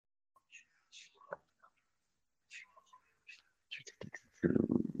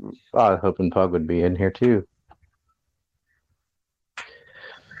I was hoping Pug would be in here too.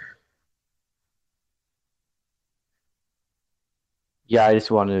 Yeah, I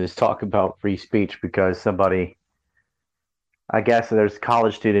just wanted to talk about free speech because somebody, I guess there's a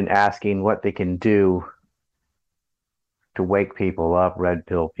college student asking what they can do to wake people up, red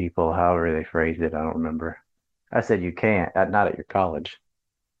pill people, however they phrased it. I don't remember. I said you can't, not at your college.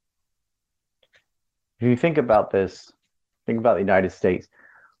 If you think about this, think about the United States.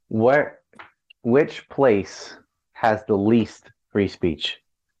 Where, which place has the least free speech?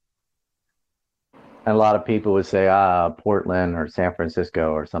 And a lot of people would say, Portland or San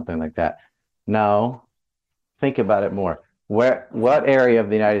Francisco or something like that. No, think about it more. What area of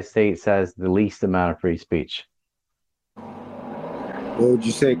the United States has the least amount of free speech? What would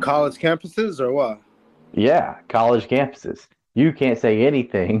you say, college campuses or what? Yeah, college campuses. You can't say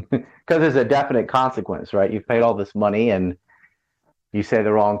anything because there's a definite consequence, right? You've paid all this money and you say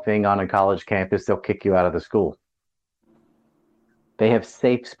the wrong thing on a college campus, they'll kick you out of the school. They have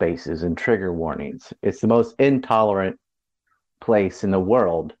safe spaces and trigger warnings. It's the most intolerant place in the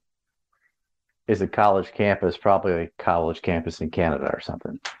world is a college campus, probably a college campus in Canada or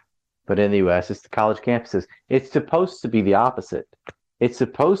something. But in the US, it's the college campuses. It's supposed to be the opposite. It's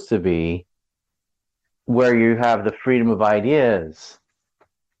supposed to be where you have the freedom of ideas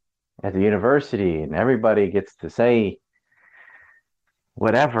at the university and everybody gets to say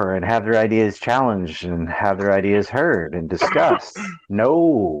whatever and have their ideas challenged and have their ideas heard and discussed.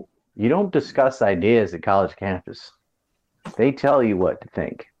 No, you don't discuss ideas at college campus. They tell you what to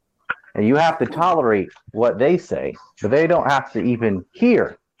think. And you have to tolerate what they say, but they don't have to even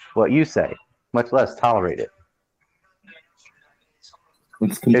hear what you say, much less tolerate it.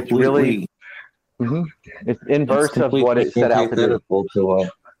 It's It's really, completely mm-hmm, it's it's inverse of what completely it set out to do. antithetical to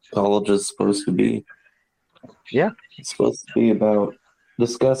what college is supposed to be. Yeah. It's supposed to be about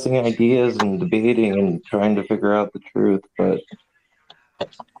discussing ideas and debating and trying to figure out the truth, but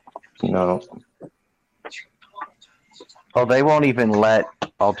you know, Well, they won't even let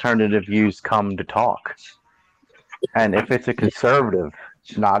alternative views come to talk. And if it's a conservative,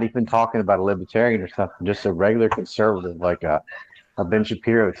 not even talking about a libertarian or something, just a regular conservative like a Ben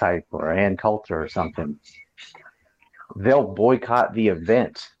Shapiro type or Ann Coulter or something, they'll boycott the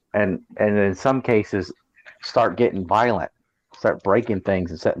event and in some cases start getting violent, start breaking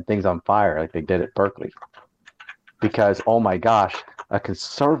things and setting things on fire like they did at Berkeley. Because oh my gosh, a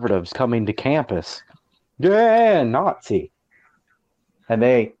conservative's coming to campus. Yeah, Nazi. And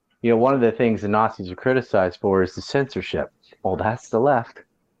they, one of the things the Nazis are criticized for is the censorship. Oh, that's the left.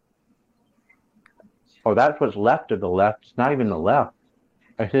 Oh, that's what's left of the left. It's not even the left.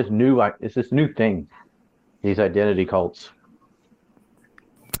 It's this new thing. These identity cults.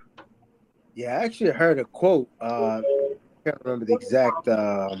 Yeah, I actually heard a quote. I can't remember the exact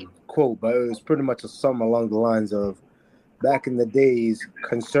quote, but it was pretty much a sum along the lines of back in the days,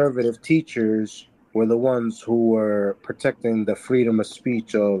 conservative teachers were the ones who were protecting the freedom of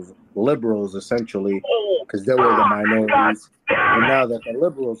speech of liberals, essentially, because they were the minorities. And now that the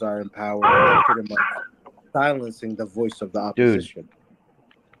liberals are in power, they're pretty much silencing the voice of the Dude, opposition.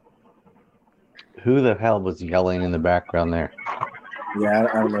 who the hell was yelling in the background there? Yeah,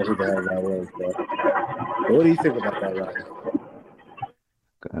 I don't know who the hell that was, but what do you think about that,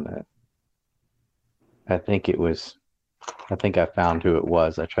 Ryan? I think it was. I think I found who it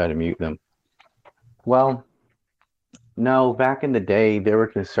was. I tried to mute them. Well, no, back in the day, there were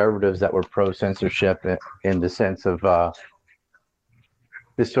conservatives that were pro censorship in the sense of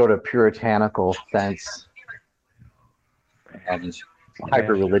this sort of puritanical sense. And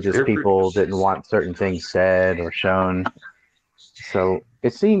hyper religious people didn't want certain things said or shown. So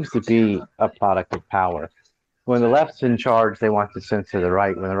it seems to be a product of power. When the left's in charge, they want to censor the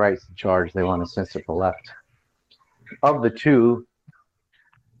right. When the right's in charge, they want to censor the left. Of the two,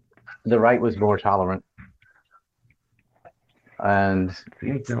 the right was more tolerant. And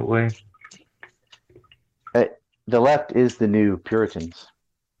ain't that way. The left is the new Puritans.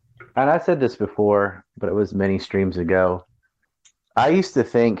 And I said this before, but it was many streams ago. I used to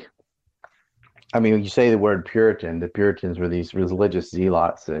think, when you say the word Puritan, the Puritans were these religious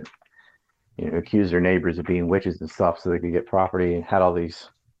zealots that accused their neighbors of being witches and stuff so they could get property and had all these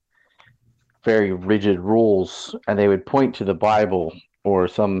very rigid rules. And they would point to the Bible or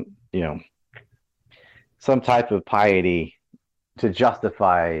some type of piety to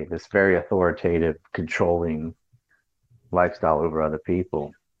justify this very authoritative, controlling lifestyle over other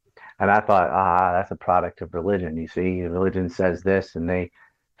people. And I thought, that's a product of religion. You see, religion says this, and they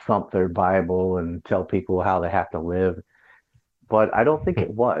thump their Bible and tell people how they have to live. But I don't think it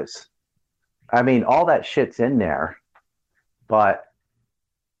was. All that shit's in there, but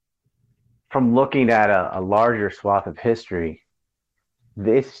from looking at a larger swath of history,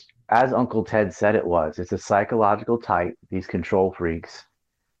 this, as Uncle Ted said it was, it's a psychological type, these control freaks,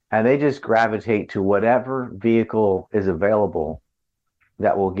 and they just gravitate to whatever vehicle is available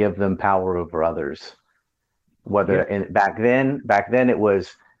that will give them power over others. Whether back then it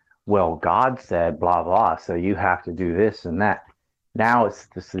was, well, God said blah blah, so you have to do this and that. Now it's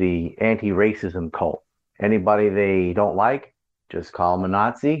just the anti-racism cult. Anybody they don't like, just call them a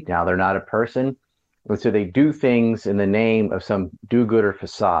Nazi. Now they're not a person. And so they do things in the name of some do-gooder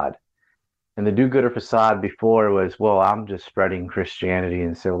facade. And the do-gooder facade before was, well, I'm just spreading Christianity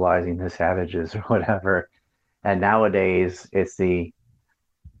and civilizing the savages or whatever. And nowadays it's the,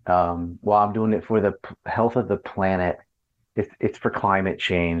 well, I'm doing it for the health of the planet. It's for climate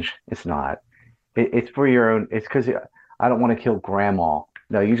change. It's not. It's for your own. It's because I don't want to kill grandma.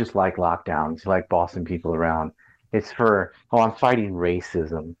 No, you just like lockdowns. You like bossing people around. It's for, oh, I'm fighting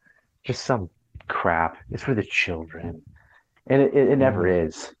racism. Just some crap. It's for the children. And it never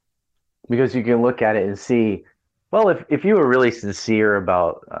is. Because you can look at it and see, well, if you were really sincere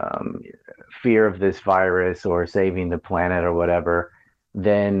about fear of this virus or saving the planet or whatever,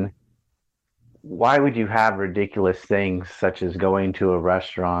 then why would you have ridiculous things such as going to a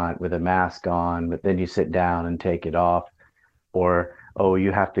restaurant with a mask on, but then you sit down and take it off? Or, oh,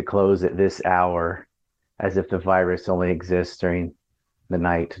 you have to close at this hour, as if the virus only exists during the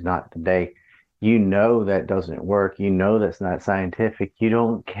night, not the day. You know that doesn't work. You know that's not scientific. You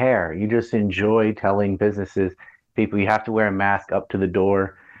don't care. You just enjoy telling businesses, people, you have to wear a mask up to the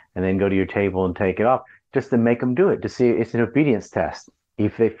door and then go to your table and take it off, just to make them do it, to see it's an obedience test.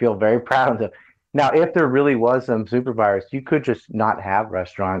 If they feel very proud of it. Now, if there really was some super virus, you could just not have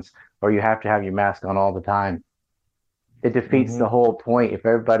restaurants, or you have to have your mask on all the time. It defeats the whole point. If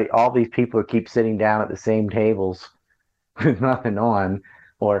everybody, all these people keep sitting down at the same tables with nothing on,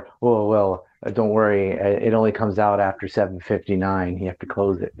 or, oh, well, don't worry, it only comes out after 7:59. You have to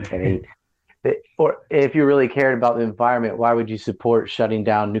close it at 8. Or if you really cared about the environment, why would you support shutting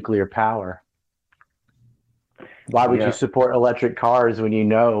down nuclear power? Why would you support electric cars when you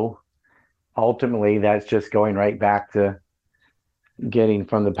know ultimately that's just going right back to getting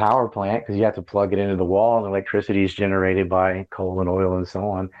from the power plant, because you have to plug it into the wall and electricity is generated by coal and oil and so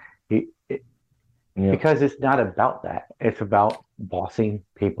on. Because it's not about that. It's about bossing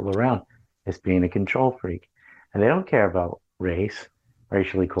people around. It's being a control freak. And they don't care about race,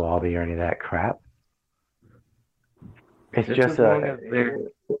 racial equality, or any of that crap. It's just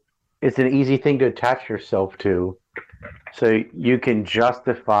it's an easy thing to attach yourself to, so you can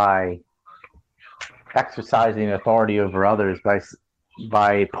justify exercising authority over others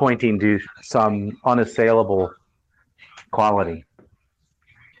by pointing to some unassailable quality.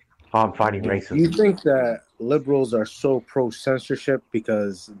 Oh, I'm fighting racism. Do you think that liberals are so pro-censorship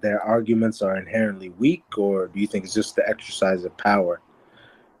because their arguments are inherently weak, or do you think it's just the exercise of power?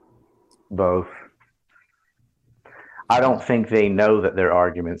 Both. I don't think they know that their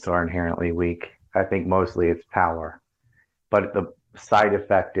arguments are inherently weak. I think mostly it's power. But the side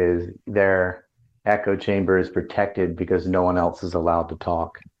effect is their echo chamber is protected because no one else is allowed to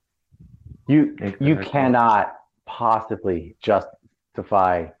talk. You cannot possibly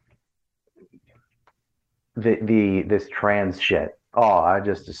justify this trans shit. Oh, I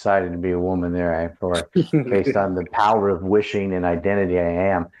just decided to be a woman there based on the power of wishing and identity I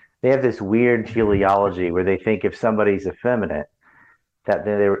am. They have this weird teleology where they think if somebody's effeminate, that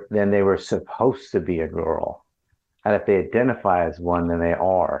then they were supposed to be a girl. And if they identify as one, then they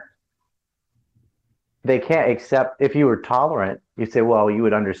are. They can't accept, if you were tolerant, you say, well, you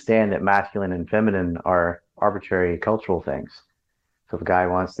would understand that masculine and feminine are arbitrary cultural things. So if a guy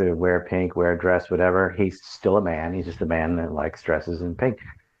wants to wear pink, wear a dress, whatever, he's still a man. He's just a man that likes dresses and pink.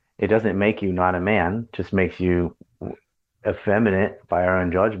 It doesn't make you not a man, it just makes you effeminate by our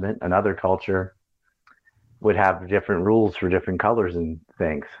own judgment. Another culture would have different rules for different colors and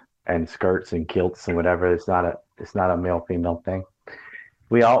things, and skirts and kilts and whatever. It's not a male female thing.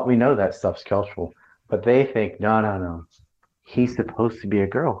 We know that stuff's cultural, but they think no, he's supposed to be a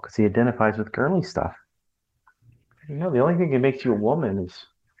girl because he identifies with girly stuff. You know, the only thing that makes you a woman is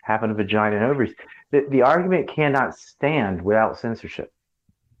having a vagina and ovaries. The argument cannot stand without censorship.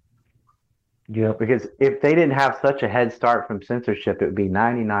 Yeah, because if they didn't have such a head start from censorship, it would be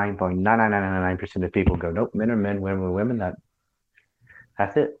 99.99999% of people go, nope, men are men, women are women.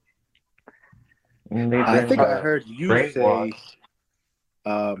 That's it. I think I heard you say.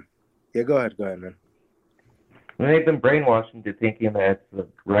 Yeah, go ahead, man. And they've been brainwashed into thinking that's the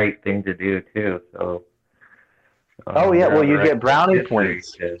right thing to do too. So. Oh yeah, well you get brownie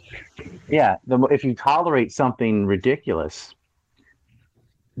points. Yeah, if you tolerate something ridiculous,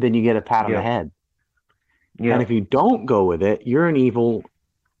 then you get a pat on the head. Yeah. And if you don't go with it, you're an evil,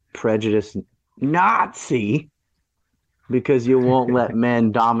 prejudiced Nazi because you won't let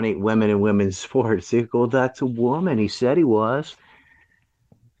men dominate women in women's sports. You go, that's a woman. He said he was.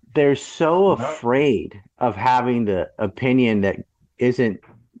 They're so afraid of having the opinion that isn't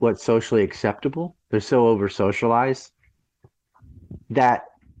what's socially acceptable. They're so over socialized that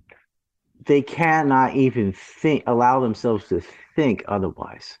they cannot even allow themselves to think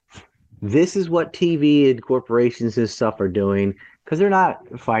otherwise. This is what TV and corporations and stuff are doing because they're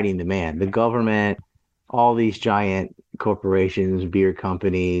not fighting the man. The government, all these giant corporations, beer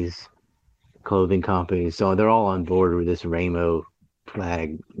companies, clothing companies, so they're all on board with this rainbow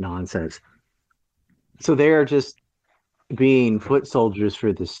flag nonsense. So they're just being foot soldiers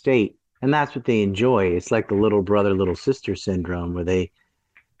for the state, and that's what they enjoy. It's like the little brother, little sister syndrome, where they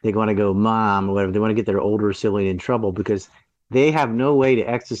want to go mom or whatever. They want to get their older sibling in trouble because they have no way to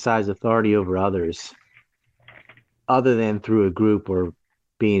exercise authority over others other than through a group or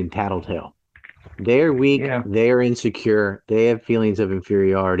being tattletale. They're weak. Yeah. They're insecure. They have feelings of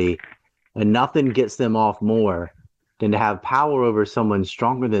inferiority, and nothing gets them off more than to have power over someone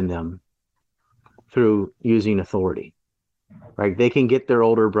stronger than them through using authority. Right? They can get their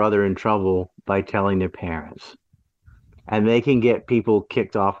older brother in trouble by telling their parents. And they can get people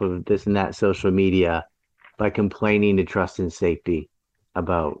kicked off of this and that social media by complaining to Trust and Safety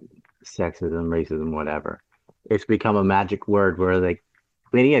about sexism, racism, whatever. It's become a magic word where like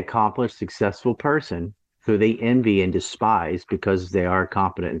any accomplished, successful person who they envy and despise because they are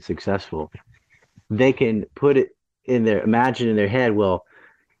competent and successful, they can put it in their, imagine in their head, well,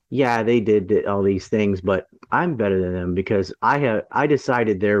 yeah, they did all these things, but I'm better than them because I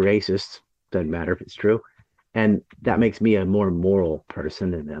decided they're racist. Doesn't matter if it's true. And that makes me a more moral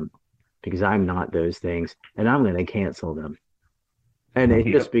person than them because I'm not those things, and I'm going to cancel them. And it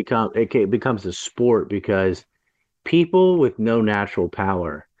just becomes a sport because people with no natural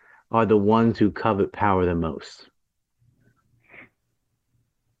power are the ones who covet power the most.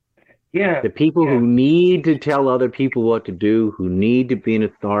 Yeah. The people who need to tell other people what to do, who need to be an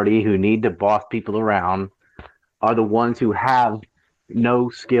authority, who need to boss people around, are the ones who have no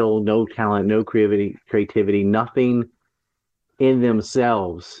skill, no talent, no creativity, nothing in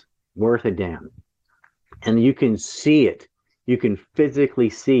themselves worth a damn. And you can see it. You can physically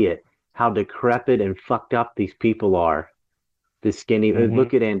see it, how decrepit and fucked up these people are. The skinny,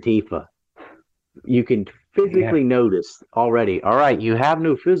 look at Antifa. You can physically notice already, all right, you have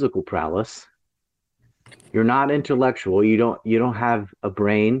no physical prowess. You're not intellectual. You don't have a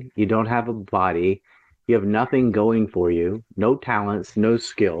brain. You don't have a body. You have nothing going for you, no talents, no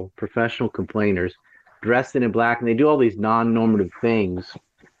skill, professional complainers, dressed in black, and they do all these non-normative things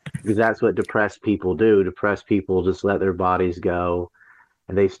because that's what depressed people do. Depressed people just let their bodies go,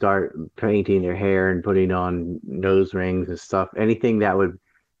 and they start painting their hair and putting on nose rings and stuff. Anything that would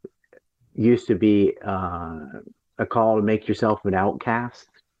used to be a call to make yourself an outcast,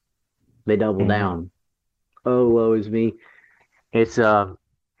 they double down. Oh, woe is me.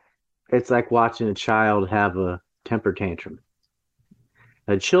 It's like watching a child have a temper tantrum.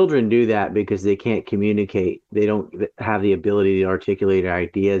 Children do that because they can't communicate. They don't have the ability to articulate their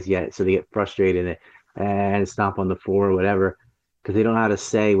ideas yet, so they get frustrated and stomp on the floor or whatever because they don't know how to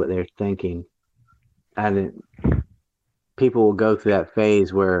say what they're thinking. And people will go through that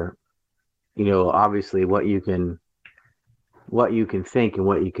phase where, you know, obviously what you can think and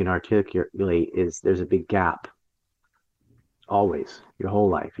what you can articulate is there's a big gap. Always, your whole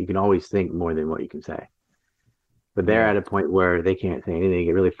life. You can always think more than what you can say. But they're at a point where they can't say anything. They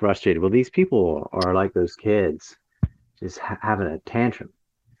get really frustrated. Well, these people are like those kids, just having a tantrum,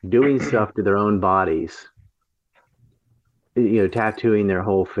 doing stuff to their own bodies, you know, tattooing their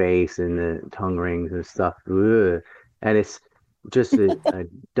whole face and the tongue rings and stuff. Ugh. And it's just a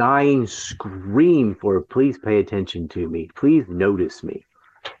dying scream for, please pay attention to me. Please notice me.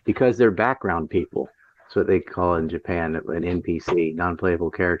 Because they're background people. That's what they call in Japan an NPC,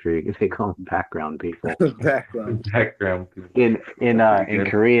 non-playable character. They call them background people. Background people. In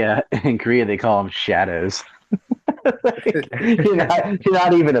Korea, they call them shadows. you're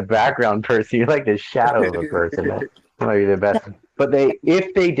not even a background person. You're like the shadow of a person. That might be the best. But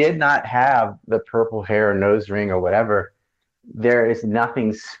if they did not have the purple hair or nose ring or whatever, there is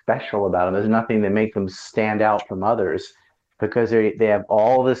nothing special about them. There's nothing that makes them stand out from others because they have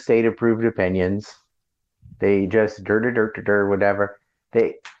all the state-approved opinions. They just whatever.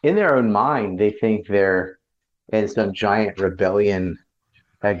 They, in their own mind, they think they're in some giant rebellion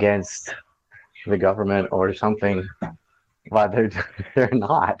against the government or something, but they're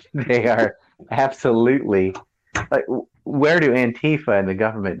not. They are absolutely like where do Antifa and the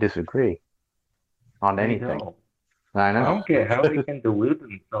government disagree on I anything? know. I I know. don't get how they can delude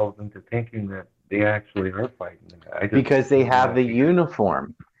themselves into thinking that they actually are fighting the guy. Because they have the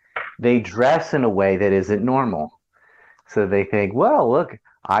uniform. They dress in a way that isn't normal. So they think, well, look,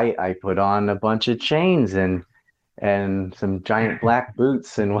 I put on a bunch of chains and some giant black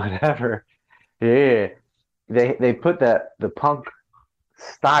boots and whatever. Yeah. They put the punk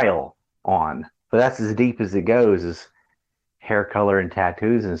style on, but that's as deep as it goes, is hair color and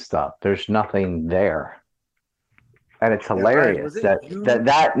tattoos and stuff. There's nothing there. And it's hilarious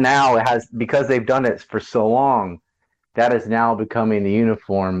that now has, because they've done it for so long, that is now becoming the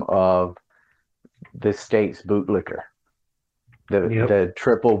uniform of the state's bootlicker. The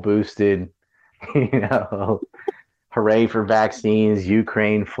triple boosted, hooray for vaccines,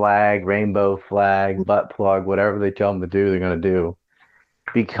 Ukraine flag, rainbow flag, butt plug, whatever they tell them to do, they're going to do.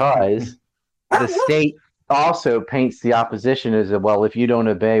 Because the state also paints the opposition as, well, if you don't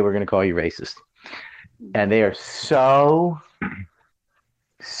obey, we're going to call you racist. And they are so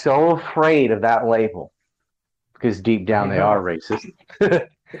afraid of that label, because deep down they are racist,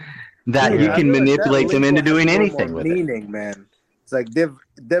 that you can manipulate them into doing anything with it. Man, it's like they've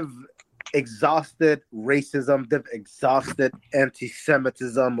exhausted racism, they've exhausted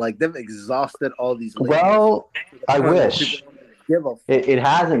anti-Semitism, like they've exhausted all these labels. Well, I wish it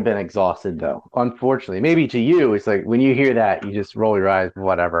hasn't been exhausted, though. Unfortunately, maybe to you, it's like when you hear that, you just roll your eyes,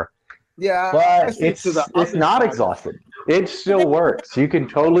 whatever. Yeah, but it's not exhausted. It still works. You can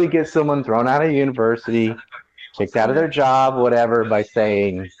totally get someone thrown out of university, kicked out of their job, whatever, by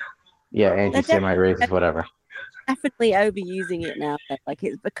saying, yeah, anti-Semite, racist, whatever. Definitely overusing it now. Like,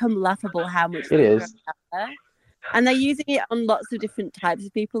 it's become laughable how much it is. And they're using it on lots of different types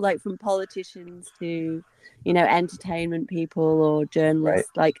of people, like from politicians to, entertainment people or journalists.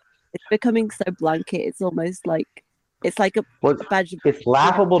 Right. Like, it's becoming so blanket. It's almost like it's like a badge. It's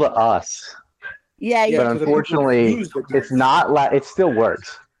laughable to us. Yeah. But unfortunately, it's not. It still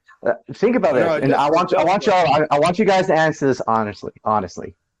works. Think about this, and I want you guys to answer this honestly.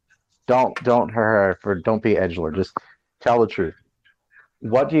 Don't be edgelord. Just tell the truth.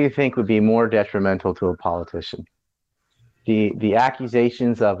 What do you think would be more detrimental to a politician? The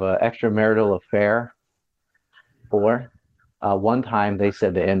accusations of an extramarital affair, or one time they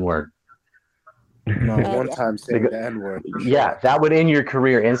said the N-word? No, one time saying the N-word. Yeah, that would end your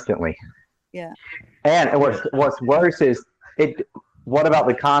career instantly. Yeah. And what's worse is it. What about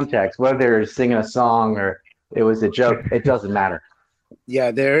the context? Whether they're singing a song or it was a joke, it doesn't matter.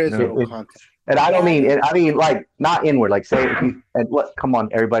 Yeah, there is no context. And I don't mean it. I mean, like, not inward. Like, say, if you, and what? Come on,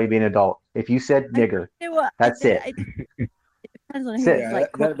 everybody, be an adult. If you said nigger, that's it. It depends on who it's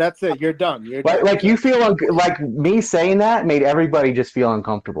like. That's it. You're done. Like you feel like me saying that made everybody just feel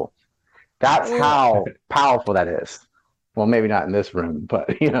uncomfortable. That's how powerful that is. Well, maybe not in this room, but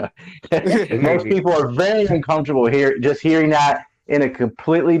most people are very uncomfortable hearing that in a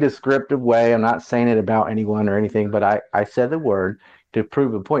completely descriptive way. I'm not saying it about anyone or anything, but I said the word to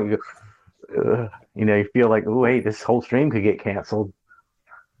prove a point. You go, you feel like, oh, hey, this whole stream could get canceled,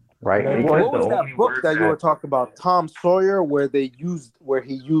 right? What was that book that you were talking about, Tom Sawyer, where he used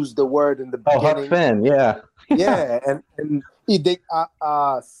the word in the beginning? Oh, Huck Finn, yeah. Yeah, and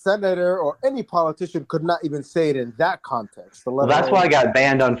senator or any politician could not even say it in that context. Well, that's why I got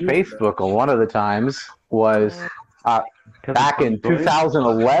banned on Facebook. One of the times was back in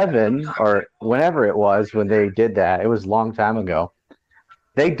 2011 or whenever it was when they did that. It was a long time ago.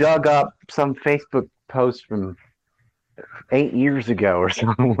 They dug up some Facebook post from 8 years ago or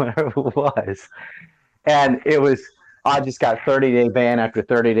something, whatever it was. And it was, I just got 30-day ban after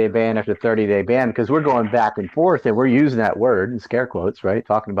 30-day ban after 30-day ban, because we're going back and forth and we're using that word in scare quotes, right?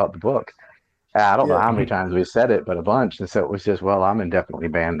 Talking about the book. I don't know how many times we said it, but a bunch. And so it was just, well, I'm indefinitely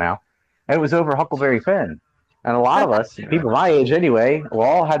banned now. And it was over Huckleberry Finn. And a lot of us, people my age anyway, we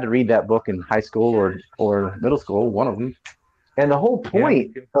all had to read that book in high school or middle school, one of them. And the whole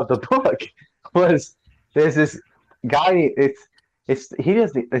point of the book was there's this guy.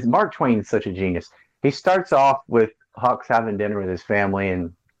 Mark Twain is such a genius. He starts off with Huck's having dinner with his family,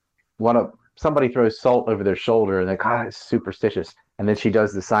 and somebody throws salt over their shoulder, and they're kind of superstitious. And then she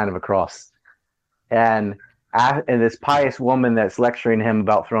does the sign of a cross, and this pious woman that's lecturing him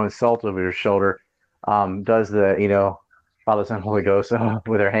about throwing salt over her shoulder does the Father, Son, Holy Ghost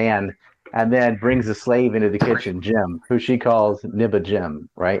with her hand. And then brings a slave into the kitchen, Jim, who she calls Nibba Jim,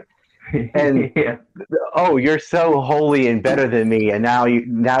 right? And oh, you're so holy and better than me, and now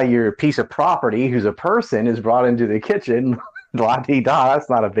you're a piece of property who's a person is brought into the kitchen. La-dee-da, that's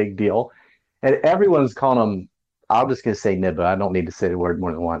not a big deal. And everyone's calling him. I'm just gonna say Nibba. I don't need to say the word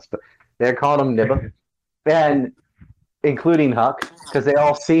more than once, but they're calling him Nibba. And including Huck, because they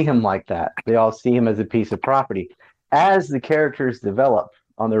all see him like that. They all see him as a piece of property. As the characters develop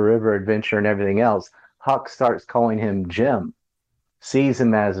on the river adventure and everything else, Huck starts calling him Jim, sees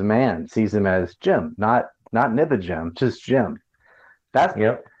him as a man, sees him as Jim, not Nibba Jim, just Jim. That's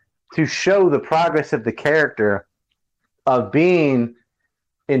Yep. to show the progress of the character of being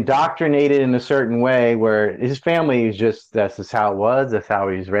indoctrinated in a certain way where his family is just, that's just how it was, that's how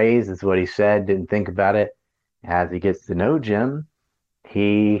he was raised, that's what he said, didn't think about it. As he gets to know Jim,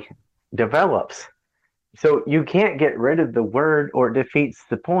 he develops. So you can't get rid of the word or it defeats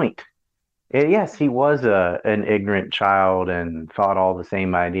the point. Yes, he was an ignorant child and thought all the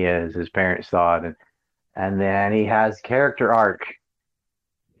same ideas his parents thought, and then he has character arc,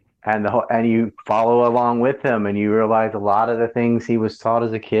 and you follow along with him, and you realize a lot of the things he was taught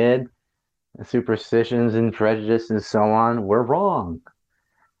as a kid, the superstitions and prejudice and so on, were wrong.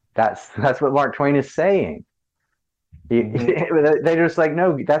 That's what Mark Twain is saying. They're just like,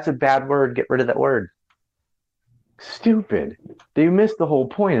 no, that's a bad word. Get rid of that word. Stupid. You missed the whole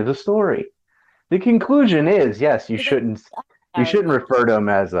point of the story. The conclusion is, yes, you shouldn't refer to him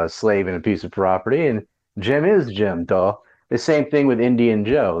as a slave and a piece of property. And Jim is Jim, duh. The same thing with Indian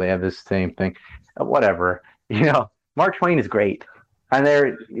Joe. They have this same thing. Whatever. Mark Twain is great. And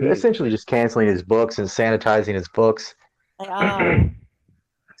they're essentially just canceling his books and sanitizing his books. They are.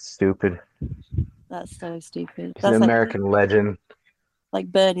 Stupid. That's so stupid. He's That's an American legend. like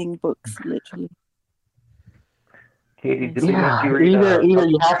burning books, literally. Katie, did Yeah, we either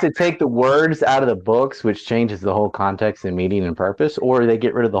you have to take the words out of the books, which changes the whole context and meaning and purpose, or they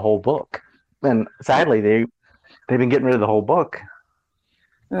get rid of the whole book. And sadly, they've been getting rid of the whole book.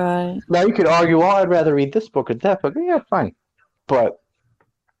 Right. Now you could argue, I'd rather read this book or that book. Yeah, fine. But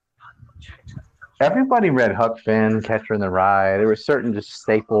everybody read Huck Finn, Catcher in the Rye. There were certain just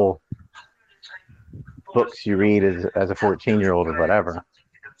staple books you read as a 14-year-old or whatever.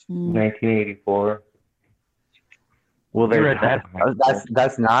 1984. Well, You read that in high school.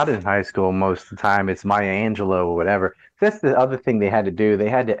 that's not in high school most of the time. It's Maya Angelou or whatever. That's the other thing they had to do. They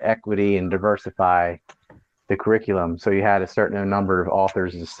had to equity and diversify the curriculum. So you had a certain number of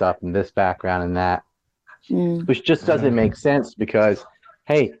authors and stuff in this background and that, which just doesn't make sense because,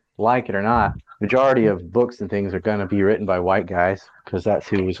 hey, like it or not, majority of books and things are going to be written by white guys because that's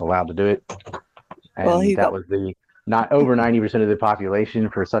who was allowed to do it. And that was not over 90% of the population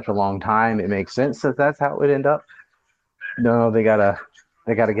for such a long time. It makes sense that that's how it would end up. No, they gotta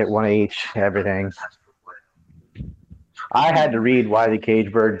get one of each, everything. I had to read Why the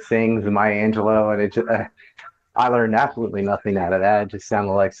Cage Bird Sings and Maya Angelou, and it just, I learned absolutely nothing out of that. It just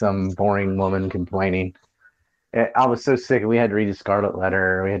sounded like some boring woman complaining. I was so sick. We had to read The Scarlet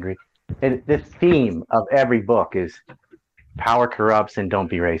Letter. We had to read. And the theme of every book is power corrupts and don't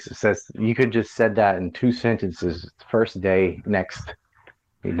be racist. You could just said that in 2 sentences. First day, next.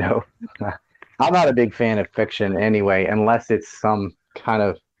 I'm not a big fan of fiction anyway, unless it's some kind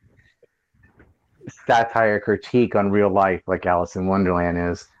of satire critique on real life, like Alice in Wonderland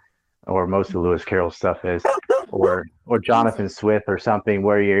is, or most of Lewis Carroll's stuff is, or Jonathan Swift or something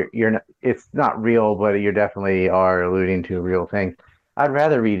where you're not, it's not real, but you definitely are alluding to a real thing. I'd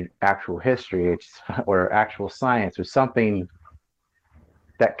rather read actual history or actual science or something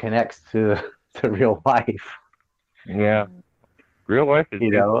that connects to real life. Yeah. Real life is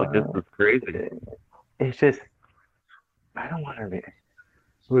just as crazy. It's just, I don't want to read.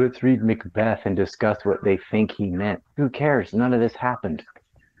 Well, let's read Macbeth and discuss what they think he meant. Who cares? None of this happened.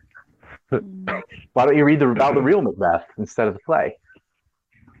 Why don't you read about the real Macbeth instead of the play?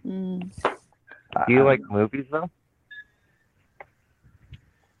 Do you like movies, though?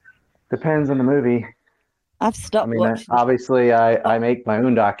 Depends on the movie. I've stopped watching. Obviously, I make my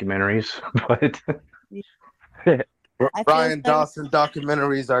own documentaries, but... Brian Dawson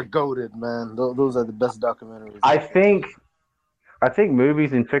documentaries are goated, man. Those are the best documentaries. I think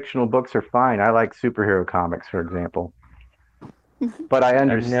movies and fictional books are fine. I like superhero comics, for example. But I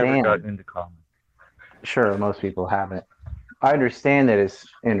understand. I've never gotten into comics. Sure, most people haven't. I understand that it's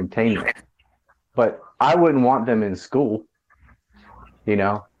entertainment, but I wouldn't want them in school.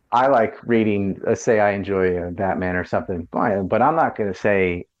 I like reading. Let's say I enjoy Batman or something, but I'm not going to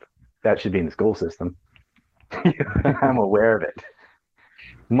say that should be in the school system. I'm aware of it.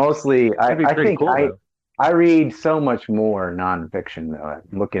 Mostly, I think cool, I read so much more nonfiction, though.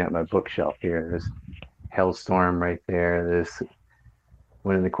 I'm looking at my bookshelf here. There's Hellstorm right there. There's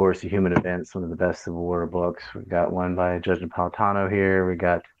Within the Course of Human Events, one of the best Civil War books. We got one by Judge Napolitano here. We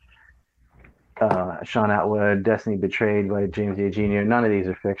got Sean Atwood, Destiny Betrayed by James A. Jr. None of these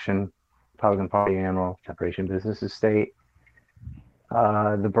are fiction. Republican Party Animal, Separation Business Estate.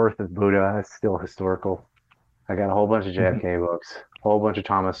 The Birth of Buddha, that's still historical. I got a whole bunch of JFK books, a whole bunch of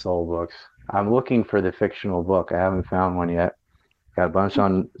Thomas Sowell books. I'm looking for the fictional book. I haven't found one yet. Got a bunch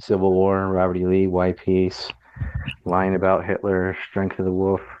on Civil War, Robert E. Lee, White Peace, Lying About Hitler, Strength of the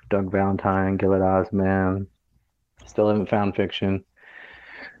Wolf, Doug Valentine, Gilad Osman. Still haven't found fiction.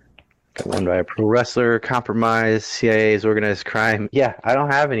 Got one by a pro wrestler, Compromise, CIA's Organized Crime. Yeah, I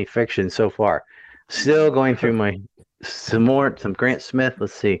don't have any fiction so far. Still going through some Grant Smith.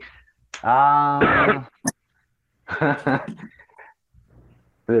 Let's see. The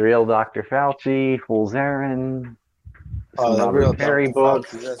Real Dr. Fauci, Fool's Errand, some The Robert Real Perry Dr.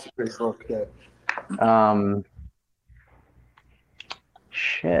 books. Fauci, that's a great book. Yeah.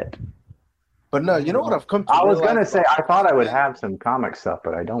 Shit. But no, you know what I've come to I was realize gonna say I thought I would have some comic stuff,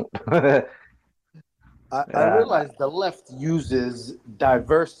 but I don't. I realize the left uses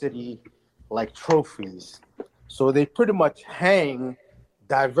diversity like trophies. So they pretty much hang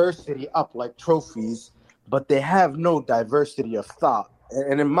diversity up like trophies, but they have no diversity of thought.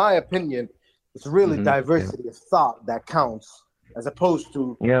 And in my opinion, it's really diversity of thought that counts, as opposed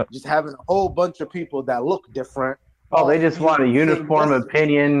to just having a whole bunch of people that look different. Oh, they just want a uniform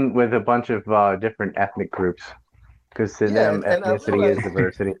opinion with a bunch of different ethnic groups, because to them, ethnicity is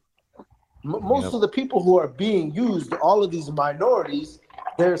diversity. Most of the people who are being used, all of these minorities,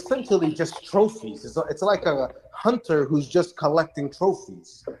 they're essentially just trophies. It's like a hunter who's just collecting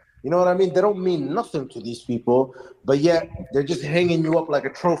trophies. You know what I mean? They don't mean nothing to these people, but yet they're just hanging you up like a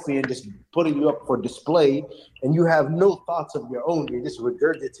trophy and just putting you up for display, and you have no thoughts of your own. You're just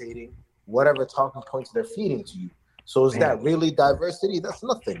regurgitating whatever talking points they're feeding to you. So is that really diversity? That's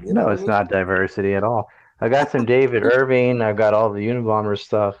nothing. You know it's not diversity at all. I got some David Irving. I've got all the Unabomber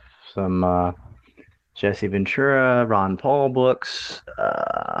stuff, some Jesse Ventura, Ron Paul books,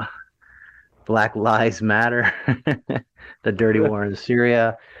 Black Lives Matter, The Dirty War in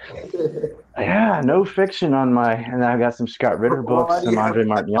Syria. Yeah, no fiction on my... And I've got some Scott Ritter books, some Andre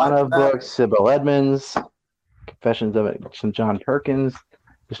Martiano books, Sybil Edmonds, Confessions of some John Perkins.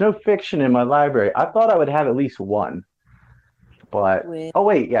 There's no fiction in my library. I thought I would have at least one. But... Oh,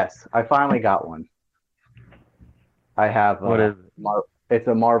 wait, yes. I finally got one. I have... What is it? It's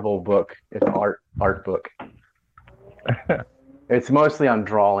a Marvel book. It's an art book. It's mostly on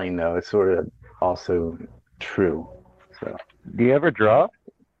drawing, though. It's sort of also true. So. Do you ever draw?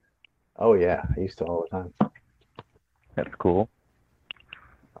 Oh, yeah. I used to all the time. That's cool.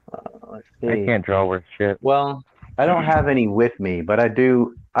 Let's see. I can't draw worth shit. Well, I don't have any with me, but I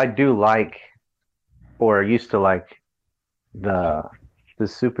do like, or used to like, the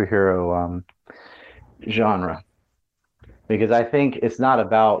superhero genre. Because I think it's not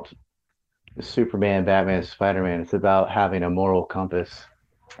about Superman, Batman, Spider-Man. It's about having a moral compass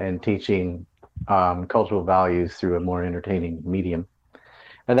and teaching cultural values through a more entertaining medium.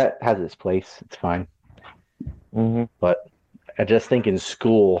 And that has its place. It's fine. But I just think in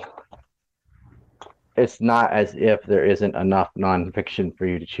school, it's not as if there isn't enough nonfiction for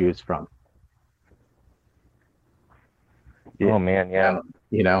you to choose from. Oh, man, yeah.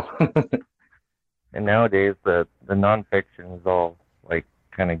 You know? And nowadays, the nonfiction is all, like,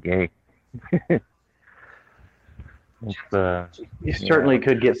 kind of gay. You certainly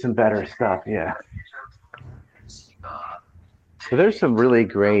could get some better stuff, yeah. So there's some really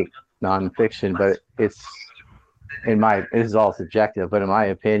great nonfiction, but this is all subjective, but in my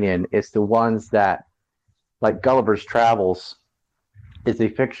opinion, it's the ones that, like Gulliver's Travels, is a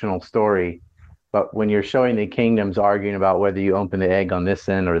fictional story, but when you're showing the kingdoms arguing about whether you open the egg on this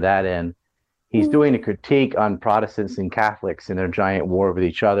end or that end, he's doing a critique on Protestants and Catholics in their giant war with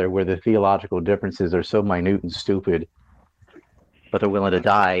each other, where the theological differences are so minute and stupid, but they're willing to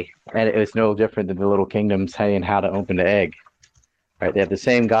die. And it's no different than the little kingdoms saying how to open the egg. Right? They have the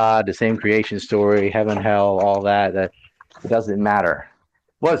same God, the same creation story, heaven, hell, all that. That it doesn't matter.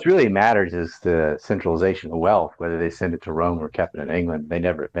 What really matters is the centralization of wealth, whether they send it to Rome or kept it in England. They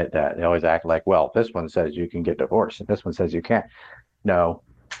never admit that. They always act like, well, this one says you can get divorced, and this one says you can't. No,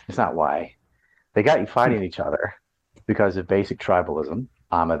 it's not why. They got you fighting each other because of basic tribalism.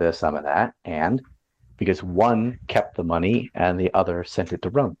 I'm a this, I'm a that, and because one kept the money and the other sent it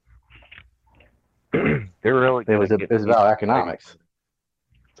to Rome. They're really. It was about economics.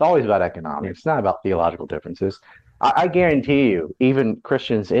 It's always about economics. It's not about theological differences. I guarantee you, even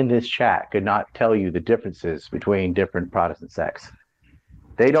Christians in this chat could not tell you the differences between different Protestant sects.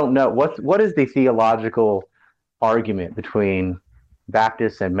 They don't know what is the theological argument between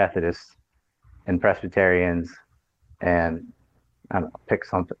Baptists and Methodists and Presbyterians and I don't know, pick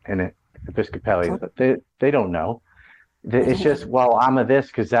something in it, Episcopalians, but they don't know. It's just, well, I'm a this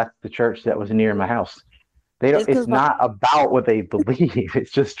because that's the church that was near my house. They don't. It's not about what they believe.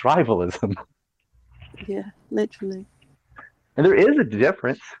 It's just tribalism. Yeah, literally. And there is a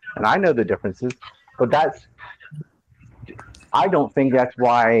difference, and I know the differences, but I don't think that's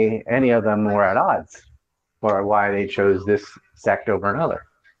why any of them were at odds or why they chose this sect over another.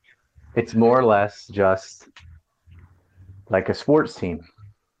 It's more or less just like a sports team.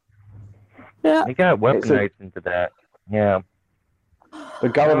 Yeah. They got weaponized into that. Yeah. The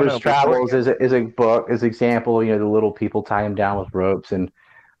Gulliver's know, Travels is a book, is an example. The little people tie him down with ropes,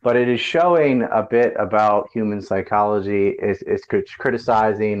 but it is showing a bit about human psychology. It's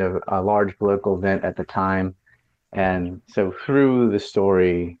criticizing a large political event at the time, and so through the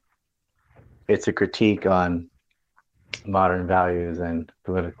story, it's a critique on modern values and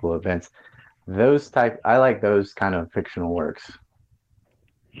political events. I like those kind of fictional works,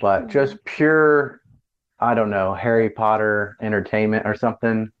 but just pure, I don't know, Harry Potter entertainment or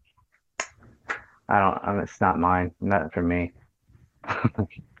something. It's not mine. Not for me.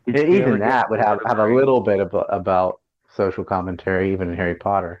 Even that would have a little bit about social commentary, even in Harry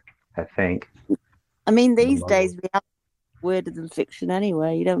Potter, I think. I mean, these days reality is weirder than fiction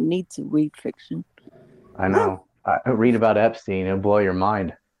anyway. You don't need to read fiction. I know. Read about Epstein; it'll blow your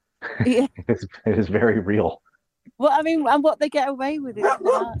mind. Yeah. It is very real. Well, I mean, and what they get away with is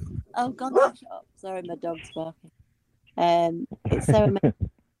that. Oh God, shut up! Sorry, my dog's barking. It's so amazing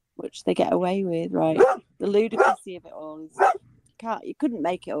which they get away with, right? The ludicrousy of it all is you couldn't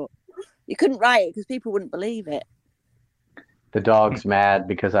make it up. You couldn't write it because people wouldn't believe it. The dog's mad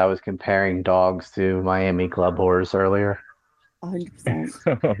because I was comparing dogs to Miami club whores earlier.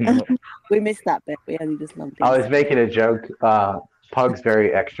 100%. We missed that bit. We only just loved it. I was making a joke. Pug's very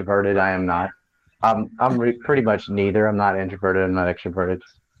extroverted. I am not. I'm pretty much neither. I'm not introverted. I'm not extroverted.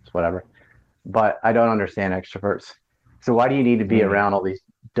 It's whatever. But I don't understand extroverts. So why do you need to be around all these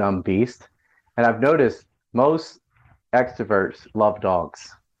dumb beasts? And I've noticed most extroverts love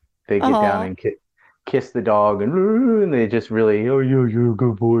dogs. They get down and kiss the dog, and they just really, you're a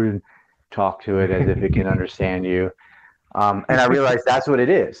good boy, and talk to it as if it can understand you. And I realized that's what it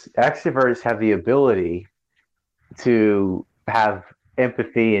is. Extroverts have the ability to have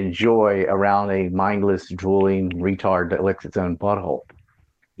empathy and joy around a mindless, drooling retard that licks its own butthole.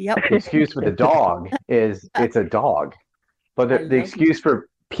 Yep. The excuse for the dog is it's a dog. But the excuse for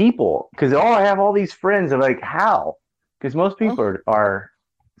people, because I have all these friends, I'm like, how? Because most people are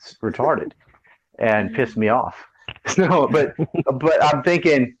retarded and piss me off. So, but I'm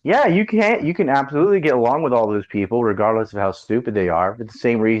thinking, yeah, you can absolutely get along with all those people, regardless of how stupid they are. For the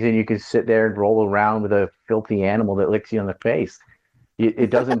same reason, you can sit there and roll around with a filthy animal that licks you on the face.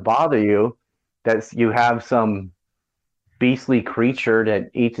 It doesn't bother you that you have some beastly creature that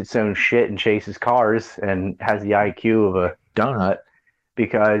eats its own shit and chases cars and has the IQ of a donut,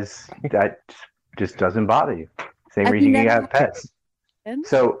 because that just doesn't bother you. Same reason you have pets.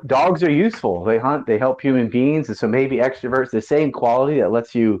 So dogs are useful. They hunt, they help human beings. And so maybe extroverts, the same quality that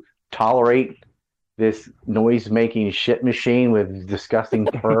lets you tolerate this noise-making shit machine with disgusting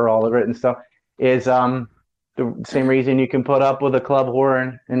fur all over it and stuff, is the same reason you can put up with a club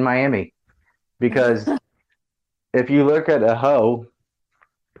whore in Miami. Because if you look at a hoe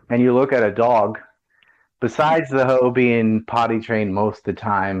and you look at a dog, besides the hoe being potty trained most of the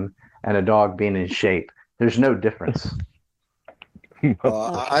time and a dog being in shape, there's no difference.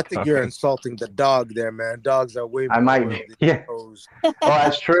 I think you're insulting the dog there, man. Dogs are way more. I might, yeah. Hoes. Oh,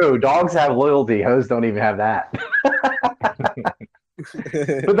 that's true. Dogs have loyalty. Hoes don't even have that.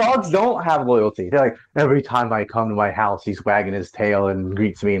 But dogs don't have loyalty. They're like, every time I come to my house, he's wagging his tail and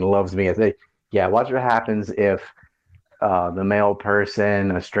greets me and loves me. I say, yeah, watch what happens if the male person,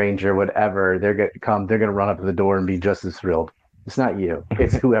 a stranger, whatever, they're gonna run up to the door and be just as thrilled. It's not you.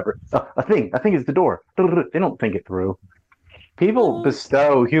 It's whoever. I think it's the door. They don't think it through. People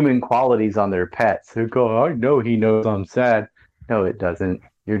bestow human qualities on their pets. They go, I know he knows I'm sad. No, it doesn't.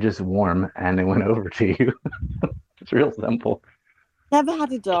 You're just warm, and it went over to you. It's real simple. Never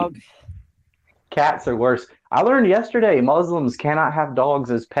had a dog. Cats are worse. I learned yesterday Muslims cannot have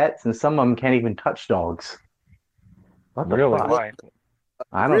dogs as pets, and some of them can't even touch dogs. What the Really? fuck? Why?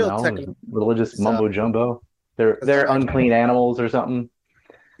 I don't know. Religious mumbo jumbo. They're unclean animals or something.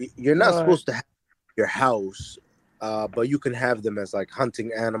 You're not supposed to have your house, but you can have them as like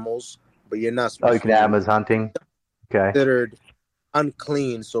hunting animals. But you're not supposed. You can have them as hunting. Okay. Considered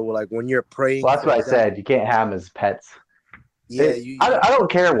unclean. So like when you're praying. Well, that's what I said. You can't have them as pets. Yeah, I don't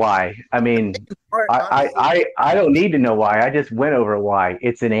care why. I mean, I don't need to know why. I just went over why.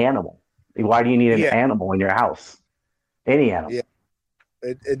 It's an animal. Why do you need an animal in your house? Any animal. Yeah,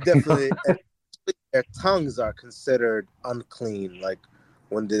 it definitely. Their tongues are considered unclean. Like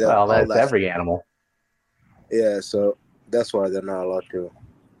when they. Well, that's every animal. Yeah, so that's why they're not allowed to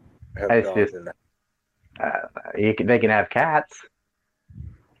have dogs in that. They can have cats.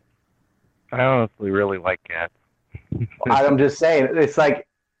 I honestly really like cats. I'm just saying, it's like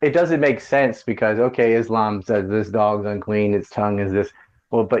it doesn't make sense because okay, Islam says this dog's unclean, its tongue is this.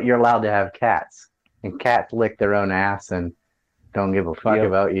 Well, but you're allowed to have cats, and cats lick their own ass and don't give a fuck Yep.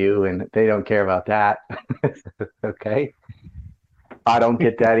 about you, and they don't care about that. Okay, I don't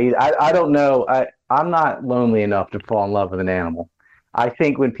get that either. I don't know. I'm not lonely enough to fall in love with an animal. I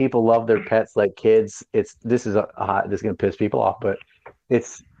think when people love their pets like kids, this is gonna piss people off, but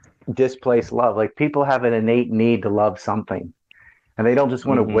it's displaced love. Like people have an innate need to love something, and they don't just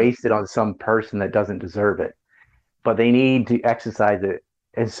want to Mhm. waste it on some person that doesn't deserve it, but they need to exercise it,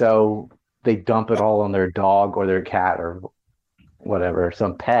 and so they dump it all on their dog or their cat or whatever,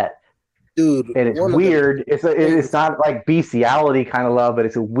 some pet. Dude, And it's one of the weird. It's not like bestiality kind of love, but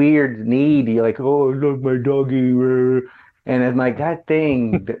it's a weird need. You're like, oh, I love my doggy, and I'm like, that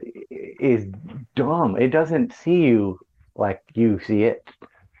thing is dumb. It doesn't see you like you see it.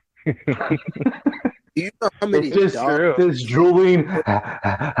 Do you know how many It's just dogs? this drooling.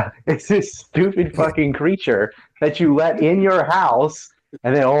 It's this stupid fucking creature that you let in your house,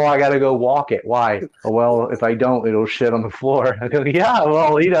 and then I gotta go walk it. Why? Oh, well, if I don't, it'll shit on the floor. I go, yeah,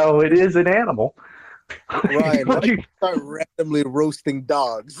 well, it is an animal. Ryan, why But do you- you start randomly roasting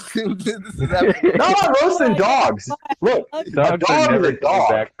dogs? This is No, I'm roasting dogs. Look, a Dogs are dog is never a coming dog.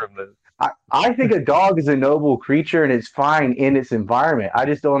 back from this. I think a dog is a noble creature and it's fine in its environment. I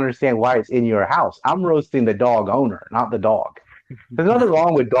just don't understand why it's in your house. I'm roasting the dog owner, not the dog. There's nothing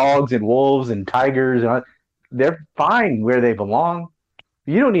wrong with dogs and wolves and tigers. They're fine where they belong.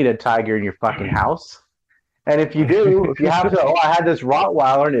 You don't need a tiger in your fucking house. And if you do, if you have to, I had this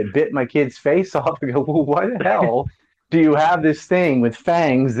Rottweiler and it bit my kid's face off. I go, well, why the hell do you have this thing with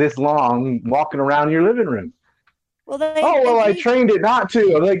fangs this long walking around your living room? Well, they, Oh, well, I do- trained it not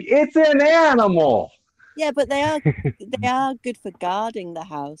to. I'm like, it's an animal. yeah, but they are good for guarding the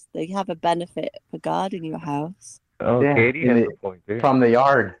house. They have a benefit for guarding your house. Oh, Yeah, Katie and has a point there. From the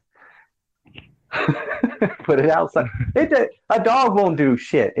yard. Put it outside. A dog won't do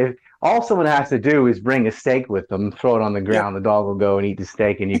shit. If all someone has to do is bring a steak with them, throw it on the ground, the dog will go and eat the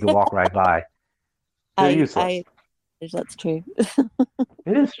steak, and you can walk right by. They're useless. That's true.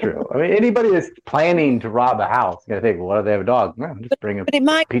 It is true. I mean, anybody that's planning to rob a house is gonna think, well, what if they have a dog? Well, just bring a But it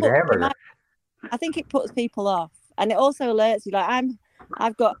might piece of hamburger. I think it puts people off, and it also alerts you. Like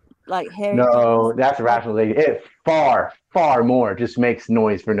I've got like hearing. No, that's rationalization. It far, far more just makes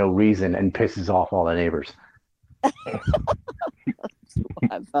noise for no reason and pisses off all the neighbors.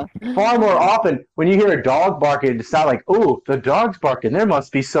 Whatever. Far more often, when you hear a dog barking, it's not like, oh, the dog's barking. There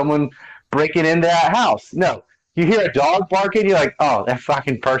must be someone breaking into that house. No, you hear a dog barking, you're like, oh, that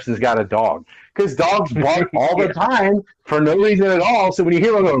fucking person's got a dog. Because dogs bark all the time for no reason at all. So when you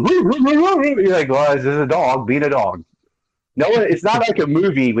hear one go, "Roo, roo, roo, roo," you're like, well, this is a dog being a dog. No, it's not like a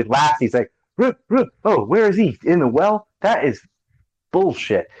movie with Lassie. It's like, "Roo, roo." Oh, where is he? In the well? That is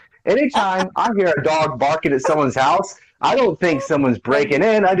bullshit. Anytime I hear a dog barking at someone's house, I don't think someone's breaking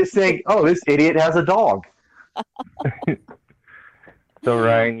in. I just think, oh, this idiot has a dog. So,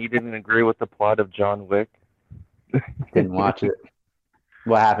 Ryan, you didn't agree with the plot of John Wick? Didn't watch it.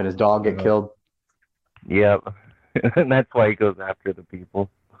 What happened? His dog get killed? Yep. And that's why he goes after the people.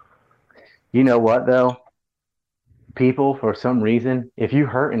 You know what, though? People, for some reason, if you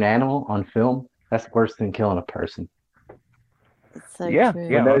hurt an animal on film, that's worse than killing a person. It's so Yeah, true.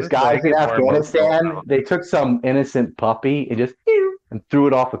 yeah. When those honestly, I guys in get more emotional Afghanistan, about- they took some innocent puppy and just and threw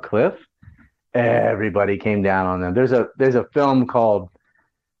it off a cliff. Everybody came down on them. There's a film called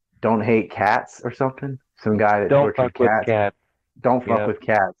 "Don't Hate Cats" or something. Some guy that Don't tortured fuck with cats. cats. Don't fuck Yeah. with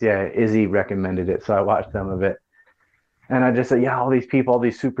cats. Yeah, Izzy recommended it, so I watched some of it. And I just said, yeah, all these people, all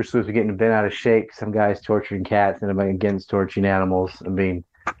these super sleuths are getting bent out of shape. Some guys torturing cats and I'm against torturing animals. I mean,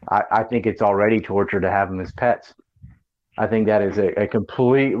 I think it's already torture to have them as pets. I think that is a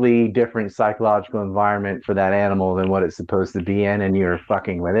completely different psychological environment for that animal than what it's supposed to be in, and you're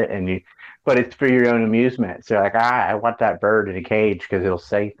fucking with it, but it's for your own amusement. So you're like, I want that bird in a cage because it'll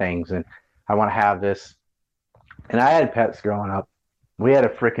say things, and I want to have this. And I had pets growing up. We had a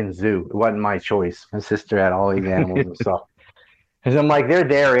freaking zoo. It wasn't my choice. My sister had all these animals and stuff. Because I'm like, they're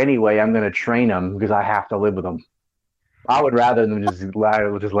there anyway. I'm going to train them because I have to live with them. I would rather them just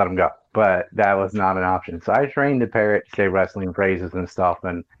let them go. But that was not an option. So I trained the parrot to say wrestling phrases and stuff.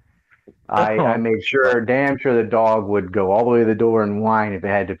 And I made sure, damn sure the dog would go all the way to the door and whine if it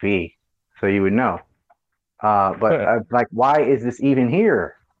had to pee. So you would know. But I'm like, why is this even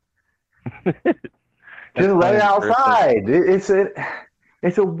here? Just let it outside.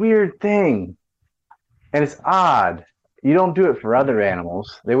 It's a weird thing, and it's odd. You don't do it for other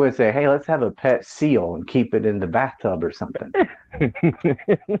animals. They would say, "Hey, let's have a pet seal and keep it in the bathtub or something."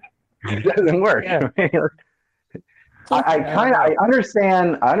 It doesn't work. Yeah. I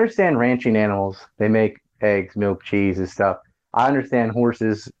understand ranching animals. They make eggs, milk, cheese, and stuff. I understand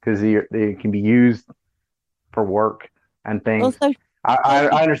horses because they can be used for work and things. Also, I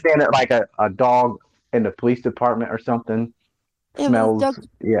understand that like a dog in the police department or something yeah, smells. dogs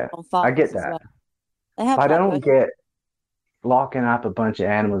Yeah, on I get farms as that. well. They have I that don't work. get locking up a bunch of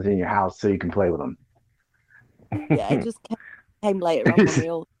animals in your house so you can play with them. Yeah, it just came later on when we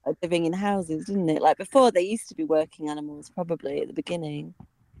all started living in houses, didn't it? Like before, they used to be working animals, probably at the beginning.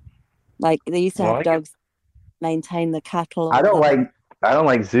 Like they used to Well, have I guess- dogs maintain the cattle. Or I don't whatever. I don't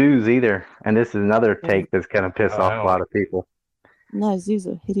like zoos either, and this is another take that's gonna piss Oh, I off don't a lot like of people. No, zoos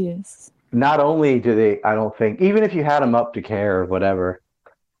are hideous. Not only do they, I don't think, even if you had them up to care or whatever,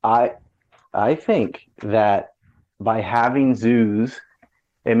 I I think that by having zoos,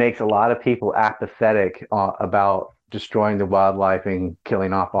 it makes a lot of people apathetic about destroying the wildlife and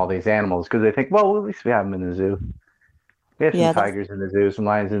killing off all these animals because they think, well, at least we have them in the zoo. We have Yeah, some tigers in the zoo, some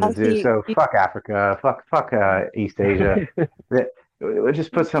lions in the that's zoo. the- So fuck Africa, fuck East Asia. We'll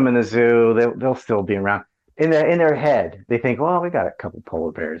just put some in the zoo. They'll still be around. In their head, they think, well, we got a couple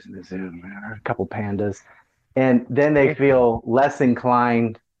polar bears in the zoo, or a couple pandas, and then they feel less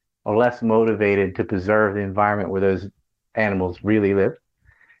inclined or less motivated to preserve the environment where those animals really live.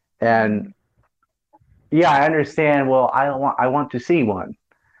 And yeah, I understand. Well, I want to see one.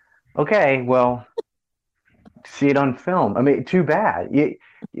 Okay, well, see it on film. I mean, too bad. You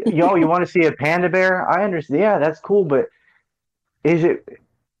want to see a panda bear? I understand. Yeah, that's cool, but is it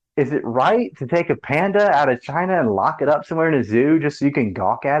right to take a panda out of China and lock it up somewhere in a zoo just so you can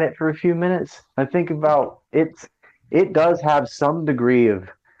gawk at it for a few minutes? I think about it does have some degree of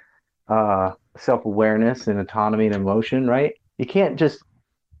self-awareness and autonomy and emotion, right? You can't just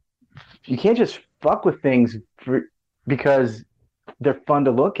fuck with things because they're fun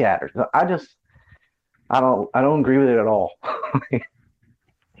to look at. I don't agree with it at all.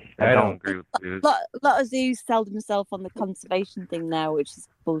 I don't agree with you. A lot of zoos sell themselves on the conservation thing now, which is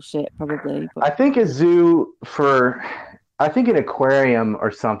bullshit, probably. But I think I think an aquarium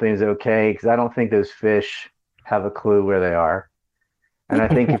or something is okay because I don't think those fish have a clue where they are. And I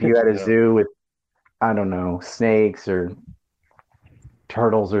think if you had a zoo with, I don't know, snakes or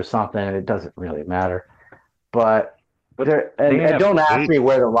turtles or something, it doesn't really matter. But don't ask me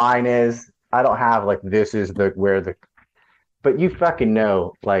where the line is. I don't have like this is but you fucking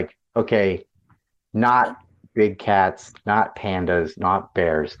know, like, okay, not big cats, not pandas, not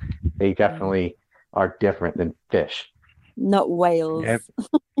bears. They definitely are different than fish. not whales. Yep.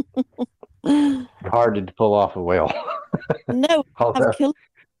 Hard to pull off a whale. No, Although have killed,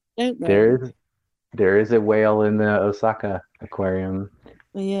 don't they? there is a whale in the Osaka aquarium.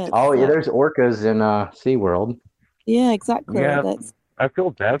 Yeah. Oh yeah, there's orcas in SeaWorld. Yeah, exactly. Yeah. That's I feel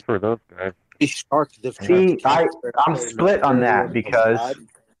bad for those guys. Sharks. See, I'm split on that because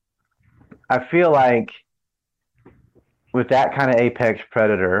I feel like with that kind of apex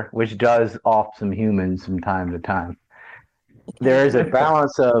predator, which does off some humans from time to time, there is a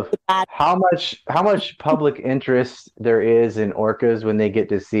balance of how much public interest there is in orcas when they get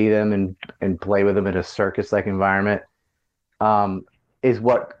to see them and play with them in a circus-like environment, is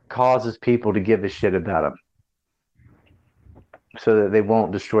what causes people to give a shit about them so that they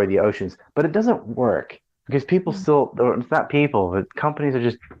won't destroy the oceans. But it doesn't work because people still, or it's not people, but companies are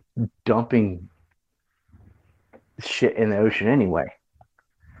just dumping shit in the ocean anyway.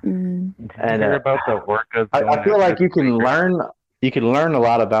 Mm. And Hear about the orcas. I feel like you can learn a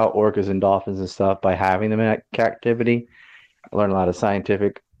lot about orcas and dolphins and stuff by having them in captivity. Learn a lot of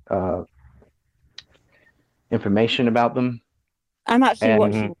scientific information about them. I'm actually And-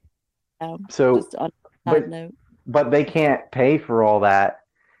 watching now. So, Just on a side note. but they can't pay for all that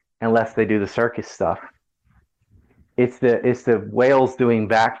unless they do the circus stuff. It's the whales doing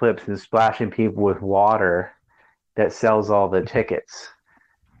backflips and splashing people with water that sells all the tickets.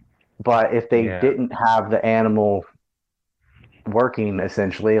 But if they didn't have the animal working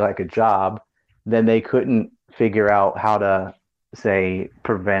essentially like a job, then they couldn't figure out how to, say,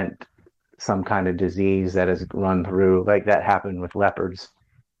 prevent some kind of disease that has run through, like that happened with leopards.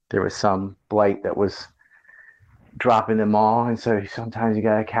 There was some blight that was dropping them all, and so sometimes you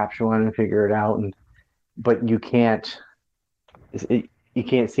gotta capture one and figure it out. But you can't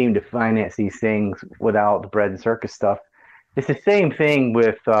seem to finance these things without the bread and circus stuff. It's the same thing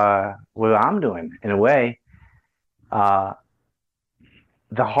with what I'm doing in a way.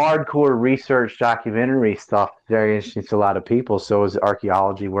 The hardcore research documentary stuff very interesting to a lot of people. So is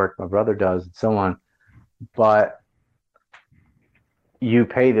archaeology work my brother does and so on. But you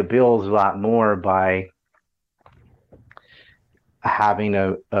pay the bills a lot more by having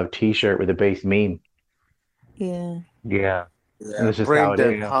a T-shirt with a base meme. Yeah. Yeah. And it's just brain how it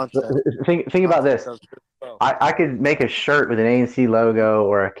dead is. content. Think about this. Content does well. I could make a shirt with an ANC logo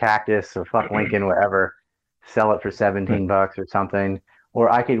or a cactus or fuck Lincoln, whatever, sell it for $17 or something.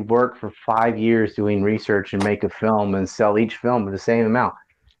 Or I could work for 5 years doing research and make a film and sell each film for the same amount.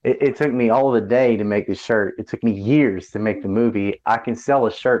 It took me all the day to make the shirt. It took me years to make the movie. I can sell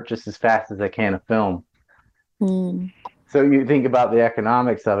a shirt just as fast as I can a film. Mm. So you think about the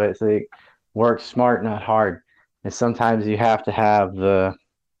economics of it. So work smart, not hard. And sometimes you have to have the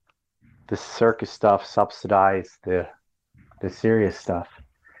circus stuff subsidize the serious stuff.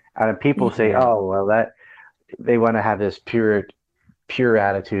 And people say, "Oh, well, that they want to have this pure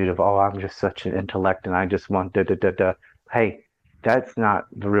attitude of, oh, I'm just such an intellect and I just want da da da da." Hey, that's not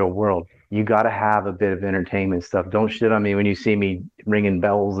the real world. You got to have a bit of entertainment stuff. Don't shit on me when you see me ringing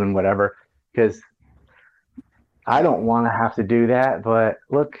bells and whatever, because I don't want to have to do that. But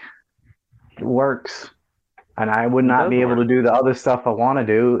look, it works. And I would not be able to do the other stuff I want to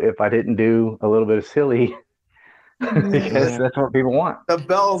do if I didn't do a little bit of silly, because that's what people want. The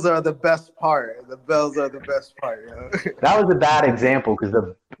bells are the best part. The bells are the best part. You know? That was a bad example because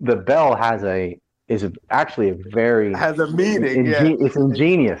the bell is actually a very Has a meaning. it's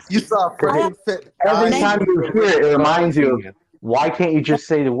ingenious. You saw Freddie Fit. Every time you hear it, it reminds you of, why can't you just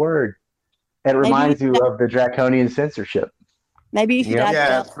say the word? It reminds you of the draconian censorship. Maybe you should add Yeah,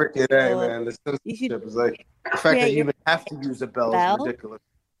 bells. freaking A, man. The censorship is like the fact that you even have to use a bell is ridiculous.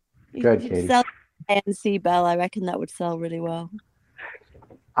 You Good, should Katie. sell ANC bell. I reckon that would sell really well.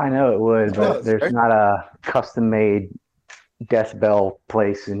 I know it would, but does, there's right? not a custom-made decibel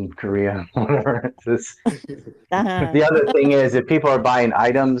place in Korea. Whatever. It's just, the other thing is, if people are buying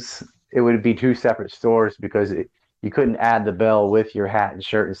items, it would be two separate stores because you couldn't add the bell with your hat and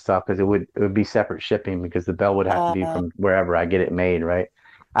shirt and stuff because it would be separate shipping because the bell would have to be from wherever I get it made, right?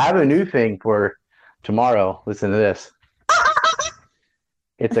 I have a new thing for tomorrow. Listen to this.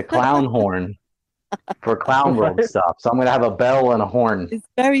 It's a clown horn for Clown World stuff. So I'm going to have a bell and a horn. It's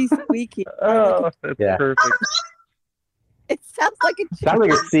very squeaky. Oh, that's Yeah. perfect. It sounds like a Sounds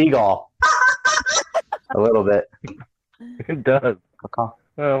like a seagull. A little bit. It does.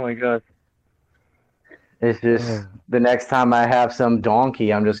 Oh my gosh. It's just the next time I have some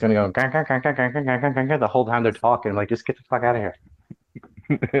donkey, I'm just going to go the whole time they're talking. I'm like, just get the fuck out of here.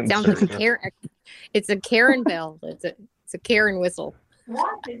 Sounds like a Karen. It's a Karen bell. It's a Karen whistle.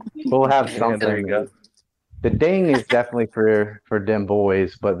 We'll have Yeah, there you something. go. The ding is definitely for them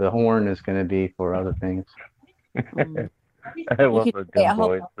boys, but the horn is going to be for other things. I love could the get a Dim whole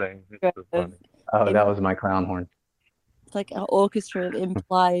Boys thing. It's so funny. Oh, that was my clown horn. It's like an orchestra of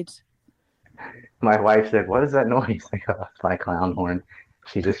implied. My wife said, "What is that noise?" I go, "It's my clown horn."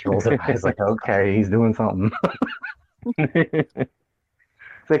 She just rolls her eyes like, "Okay, he's doing something."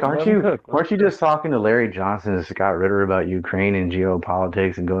 It's like, weren't you just talking to Larry Johnson and Scott Ritter about Ukraine and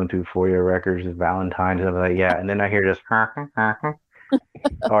geopolitics and going through FOIA records of Valentine's? I'm like, yeah. And then I hear just,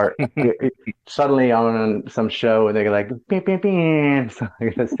 or suddenly I'm on some show and they're like, beep, beep, beep, so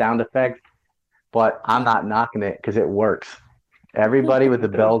the sound effects. But I'm not knocking it because it works. Everybody with the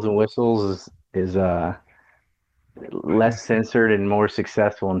bells and whistles is less censored and more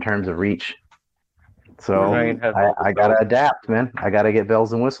successful in terms of reach. So Ryan has all the I gotta adapt, man. I gotta get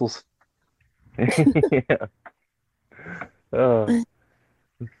bells and whistles. Yeah.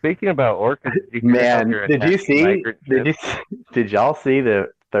 Speaking about orchestra, Man, did y'all see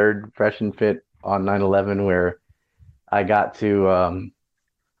the third Fresh and Fit on 9/11 where I got to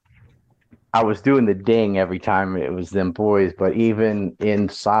I was doing the ding every time it was them boys, but even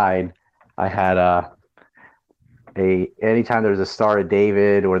inside I had anytime there was a Star of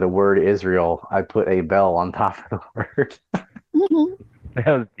David or the word Israel, I put a bell on top of the word. That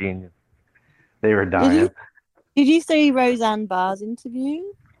was genius. They were dying. Did you see Roseanne Barr's interview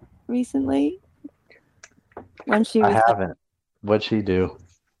recently? When she was I haven't. What'd she do?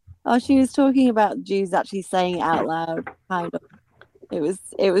 Oh, she was talking about Jews actually saying it out loud, kind of. It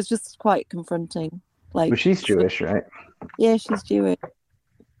was just quite confronting. Like, Well, she's Jewish, right? Yeah, she's Jewish.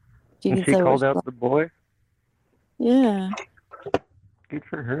 She And can she say called what out the boy. Yeah. Good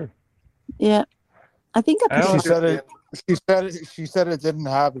for her. Yeah. I think I don't She said it. She said it didn't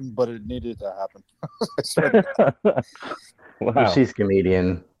happen, but it needed to happen. I swear. Wow. She's a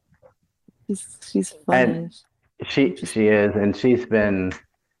comedian. She's funny. And she is, and she's been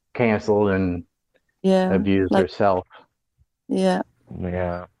canceled and Yeah. abused like- herself. Yeah.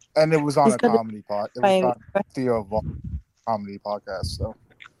 Yeah. And it was on She's a got the- comedy pod. It was on Theo Vaughn comedy podcast. So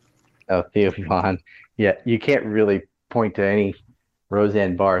Oh, Theo Vaughn. Yeah, you can't really point to any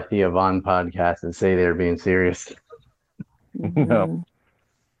Roseanne Barr, Thea Vaughn podcast and say they're being serious. Mhm.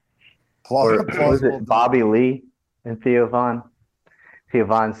 Or was Plausible. it Bobby Lee and Theo Vaughn? Theo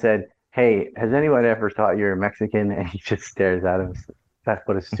Vaughn said, "Hey, has anyone ever thought you're Mexican?" And he just stares at him. That's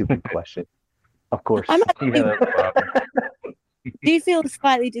what a stupid question. Of course. I'm Yeah, that's Bobby. Do you feel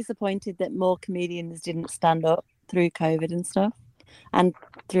slightly disappointed that more comedians didn't stand up through COVID and stuff, and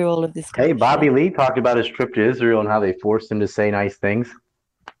through all of this? Hey, kind of Bobby shit? Lee talked about his trip to Israel and how they forced him to say nice things.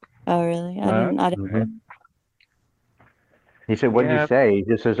 Oh, really? I Huh? didn't. I didn't. Mhm. He said, "What did Yeah. you say?" He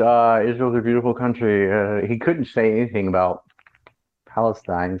just says, "Israel's a beautiful country." He couldn't say anything about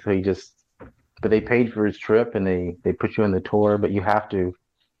Palestine, so he just. But they paid for his trip and they put you on the tour, but you have to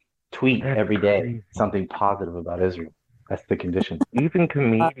tweet That's every day crazy. something positive about Israel. That's the condition. Even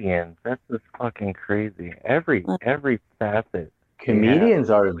comedians, that's just fucking crazy. Every facet. Comedians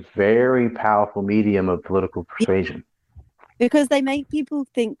are a very powerful medium of political persuasion. Because they make people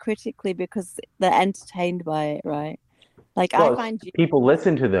think critically because they're entertained by it, right? Like Well, I find you. people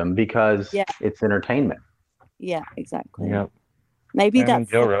listen to them because Yeah. it's entertainment. Yeah, exactly. Yep. Maybe I mean,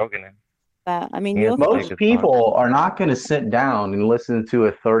 that's Joe Rogan. I mean, He has you're the Most biggest people are not going to sit down and listen to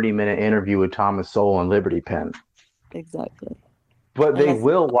a 30-minute interview with Thomas Sowell and Liberty Pen, exactly. but they Unless-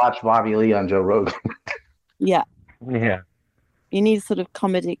 will watch Bobby Lee on Joe Rogan. Yeah, Yeah. you need sort of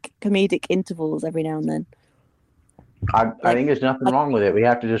comedic intervals every now and then. I think there's nothing wrong with it. We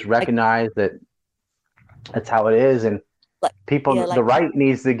have to just recognize that that's how it is, and Like- people, yeah, like- the right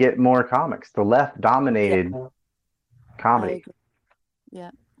needs to get more comics. The left dominated I comedy. agree.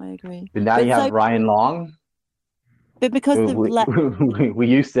 Yeah, I agree. But now But you have so- Ryan Long. But because the We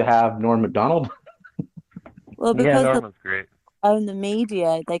used to have Norm Macdonald. well, Yeah, because they Norma's great. own the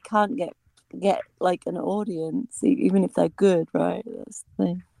media, they can't get like an audience, even if they're good, right? That's the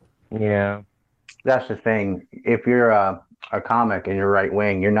thing. Yeah. That's the thing. If you're a comic and you're right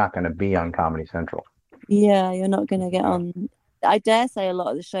wing, you're not going to be on Comedy Central. Yeah, you're not going to get on. I dare say a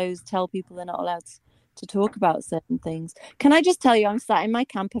lot of the shows tell people they're not allowed to talk about certain things. Can I just tell you, I'm sat in my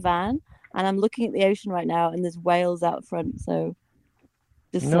camper van and I'm looking at the ocean right now, and there's whales out front. So,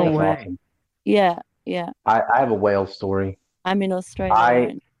 just No like, way. Awesome. yeah. I have a whale story. I'm in Australia. I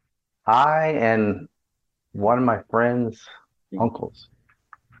right now. I and one of my friends' Mm. uncles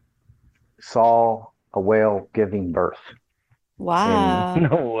saw a whale giving birth Wow.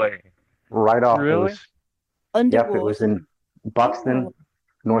 No way. right off. Really? Yep, Underwater. it was in Buxton,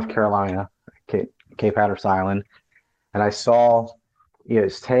 North Carolina, Cape Hatteras Island, and I saw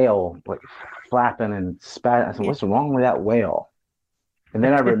his tail like flapping and spat. I said, "What's wrong with that whale?" And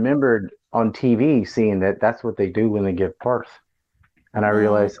then I remembered on TV seeing that that's what they do when they give birth, and I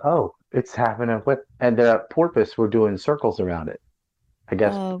realized, oh, it's happening. And the porpoise were doing circles around it. I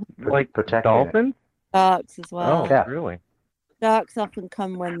guess Like protecting it. dolphins? Sharks as well. Oh, Yeah. really? Sharks often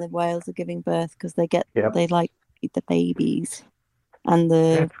come when the whales are giving birth because they Yep. they like eat the babies, and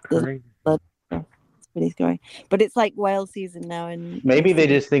the That's crazy. it's really scary. But it's like whale season now, and Maybe they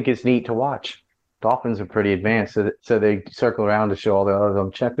just think it's neat to watch. Dolphins are pretty advanced, so they circle around to show all the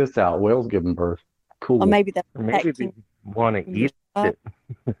others. Check this out, whales giving birth. Cool. or maybe they're Or maybe they protecting. want to eat shark,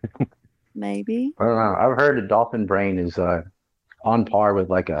 it. Maybe. I don't know. I've heard a dolphin brain is on par with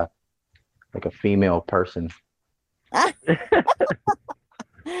like a female person.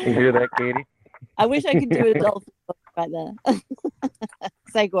 You hear that, Katie? I wish I could do a dolphin voice right there.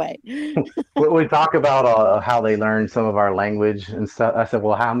 Segue. We talk about how they learn some of our language and stuff. I said,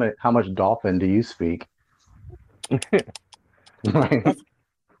 well, how much dolphin do you speak? Yes.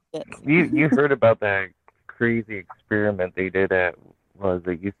 You heard about that crazy experiment they did at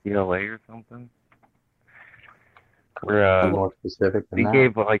UCLA or something? Where More specific than they that.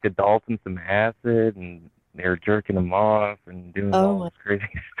 gave like a dolphin some acid and they were jerking them off and doing Oh all my- this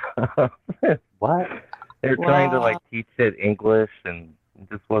crazy stuff. What? They were trying to Wow. like teach it English and it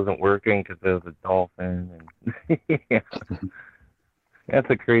just wasn't working because it was a dolphin. And yeah. That's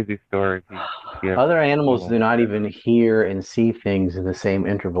a crazy story. if you Other ever- animals do not even hear and see things in the same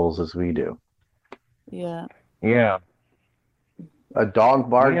intervals as we do. Yeah. Yeah. A dog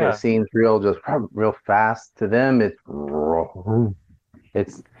bark Yeah. that seems real fast to them, it's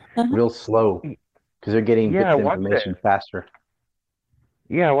real slow because they're getting Yeah, bits of watch information it. faster.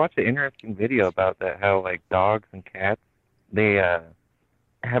 Yeah, I watched an interesting video about that. How like dogs and cats, they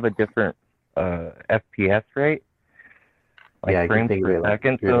have a different FPS rate, like Yeah, you can frames think of per it like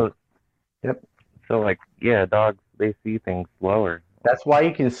second. computer. So, Yep. So like, yeah, dogs they see things slower. That's why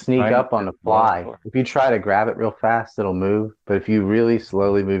you can sneak Mine up on the is fly. slower. If you try to grab it real fast, it'll move. But if you really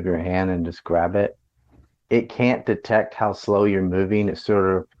slowly move your hand and just grab it, it can't detect how slow you're moving. It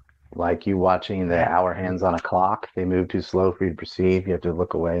sort of Like you watching the hour hands on a clock. They move too slow for you to perceive. You have to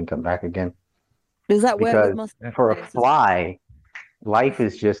look away and come back again. Does that work with Because for a mosquitoes? fly, life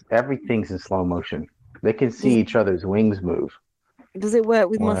is just everything's in slow motion. They can see each other's wings move. Does it work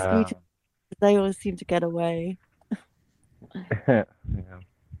with Wow. mosquitoes? They always seem to get away. Yeah.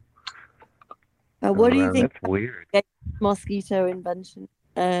 What do you think? That's weird. Mosquito invention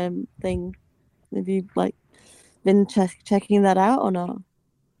thing. Have you been checking that out or not?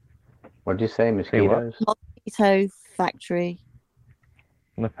 What'd you say? Mosquitoes? Mosquito factory.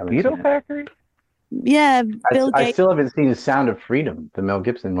 Mosquito factory? Yeah, Bill I Gates. still haven't seen The Sound of Freedom, the Mel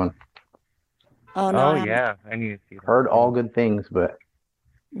Gibson one. Oh no! Oh yeah, I need to see that. Heard all good things, but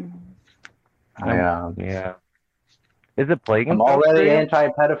yeah. Is it playing in I'm South already Korea?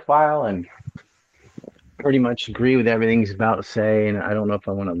 anti-pedophile and pretty much agree with everything he's about to say, and I don't know if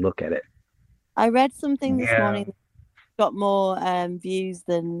I want to look at it. I read something this Yeah. morning that got more views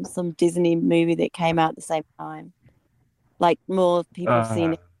than some Disney movie that came out at the same time. Like more people have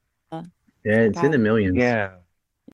seen it. Yeah, it's in the millions. Yeah.